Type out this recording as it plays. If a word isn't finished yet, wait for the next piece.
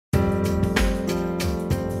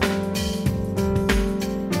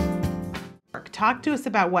Talk to us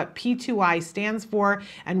about what P2I stands for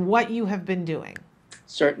and what you have been doing.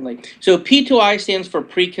 Certainly. So P2I stands for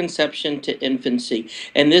preconception to infancy,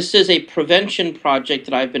 and this is a prevention project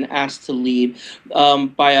that I've been asked to lead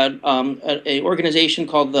by a organization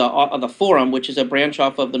called the Forum, which is a branch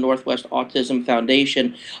off of the Northwest Autism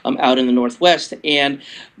Foundation out in the Northwest. And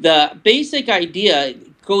the basic idea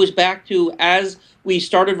goes back to as we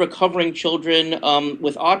started recovering children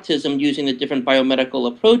with autism using the different biomedical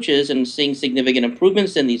approaches and seeing significant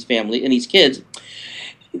improvements in these kids.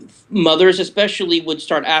 Mothers especially would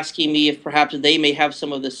start asking me if perhaps they may have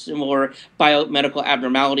some of the similar biomedical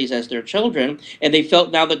abnormalities as their children, and they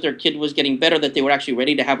felt now that their kid was getting better that they were actually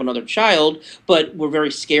ready to have another child, but were very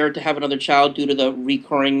scared to have another child due to the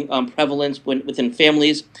recurring prevalence within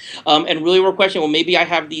families, and really were questioning, well, maybe I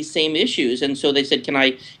have these same issues. And so they said, can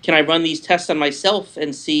I run these tests on myself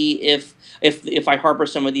and see if I harbor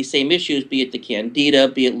some of these same issues, be it the candida,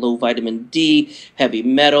 be it low vitamin D, heavy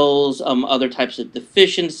metals, other types of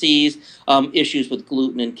deficiencies, issues with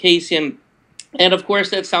gluten and casein. And of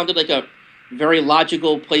course, that sounded like a very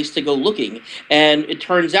logical place to go looking. And it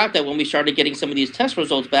turns out that when we started getting some of these test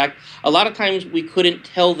results back, a lot of times we couldn't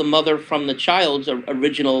tell the mother from the child's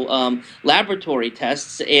original laboratory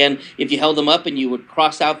tests. And if you held them up and you would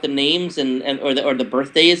cross out the names or the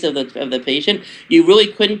birthdays of the patient, you really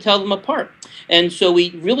couldn't tell them apart. And so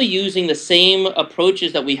we really, using the same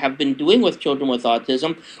approaches that we have been doing with children with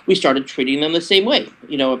autism, we started treating them the same way.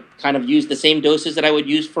 You know, kind of use the same doses that I would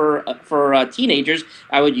use for teenagers,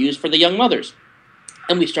 I would use for the young mothers.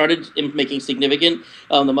 And we started making significant,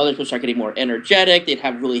 the mothers would start getting more energetic, they'd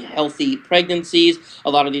have really healthy pregnancies. A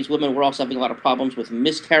lot of these women were also having a lot of problems with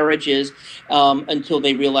miscarriages until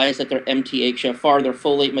they realized that their MTHFR, their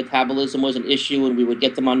folate metabolism was an issue, and we would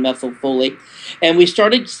get them on methylfolate. And we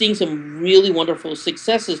started seeing some really wonderful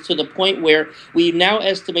successes to the point where we now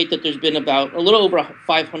estimate that there's been about a little over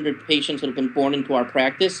 500 patients that have been born into our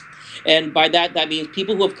practice. And by that means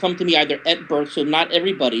people who have come to me either at birth, so not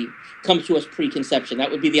everybody comes to us preconception. That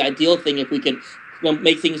would be the ideal thing if we could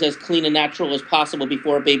make things as clean and natural as possible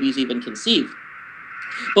before a baby's even conceived.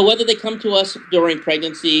 But whether they come to us during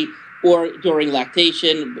pregnancy or during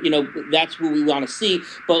lactation, you know, that's who we want to see.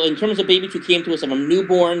 But in terms of babies who came to us from a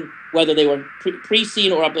newborn, whether they were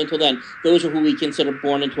pre-seen or up until then, those are who we consider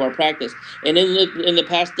born into our practice. And in the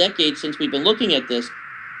past decade, since we've been looking at this,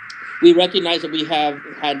 we recognize that we have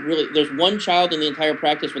had there's one child in the entire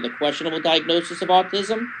practice with a questionable diagnosis of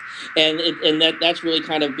autism, and that's really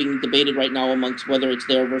kind of being debated right now amongst whether it's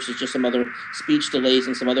there versus just some other speech delays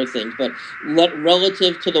and some other things. But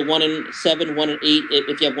relative to the 1 in 7, 1 in 8,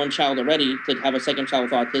 if you have one child already, to have a second child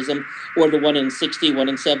with autism, or the 1 in 60, 1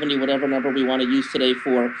 in 70, whatever number we want to use today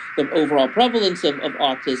for the overall prevalence of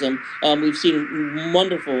autism, we've seen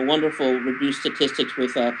wonderful reduced statistics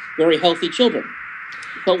with very healthy children.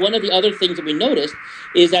 But one of the other things that we noticed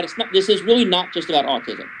is that this is really not just about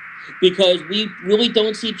autism, because we really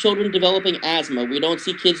don't see children developing asthma. We don't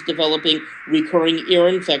see kids developing recurring ear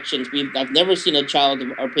infections. I've never seen a child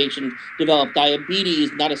or patient develop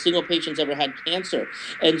diabetes. Not a single patient's ever had cancer.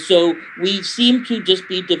 And so we seem to just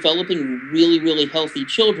be developing really healthy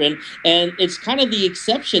children. And it's kind of the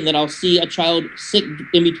exception that I'll see a child sick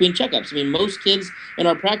in between checkups. I mean, most kids in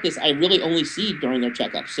our practice, I really only see during their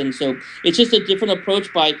checkups. And so it's just a different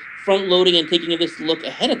approach by front loading and taking this look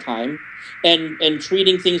ahead of time and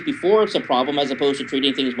treating things before it's a problem as opposed to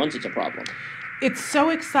treating things once it's a problem. It's so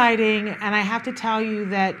exciting, and I have to tell you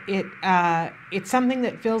that it's something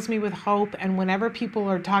that fills me with hope. And whenever people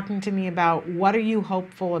are talking to me about what are you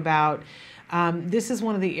hopeful about, this is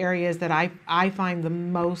one of the areas that I find the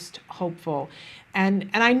most hopeful. And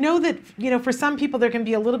I know that, you know, for some people there can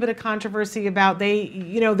be a little bit of controversy about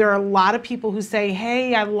there are a lot of people who say,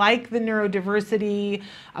 hey, I like the neurodiversity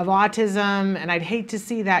of autism and I'd hate to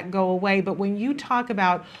see that go away. But when you talk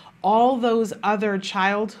about all those other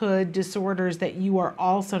childhood disorders that you are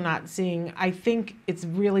also not seeing, I think it's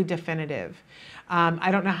really definitive.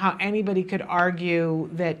 I don't know how anybody could argue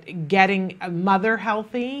that getting a mother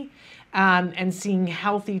healthy and seeing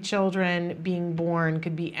healthy children being born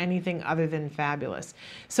could be anything other than fabulous.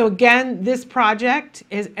 So again, this project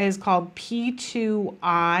is called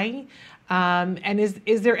P2I. And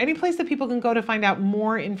is there any place that people can go to find out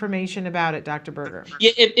more information about it, Dr. Berger?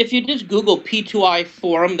 Yeah, if you just Google P2I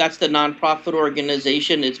Forum, that's the nonprofit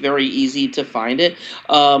organization. It's very easy to find it.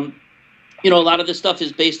 You know, a lot of this stuff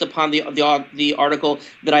is based upon the article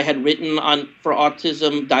that I had written for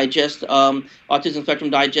Autism Digest, Autism Spectrum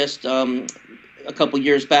Digest, a couple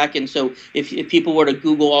years back. And so if people were to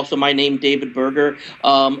Google also my name, David Berger,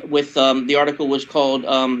 the article was called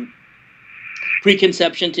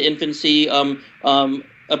Preconception to Infancy,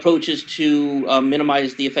 approaches to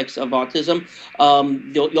minimize the effects of autism.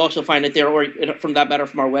 You'll also find it there, or from that matter,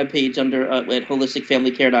 from our webpage under at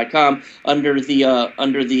holisticfamilycare.com under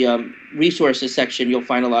the resources section. You'll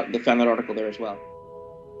find you'll find that article there as well.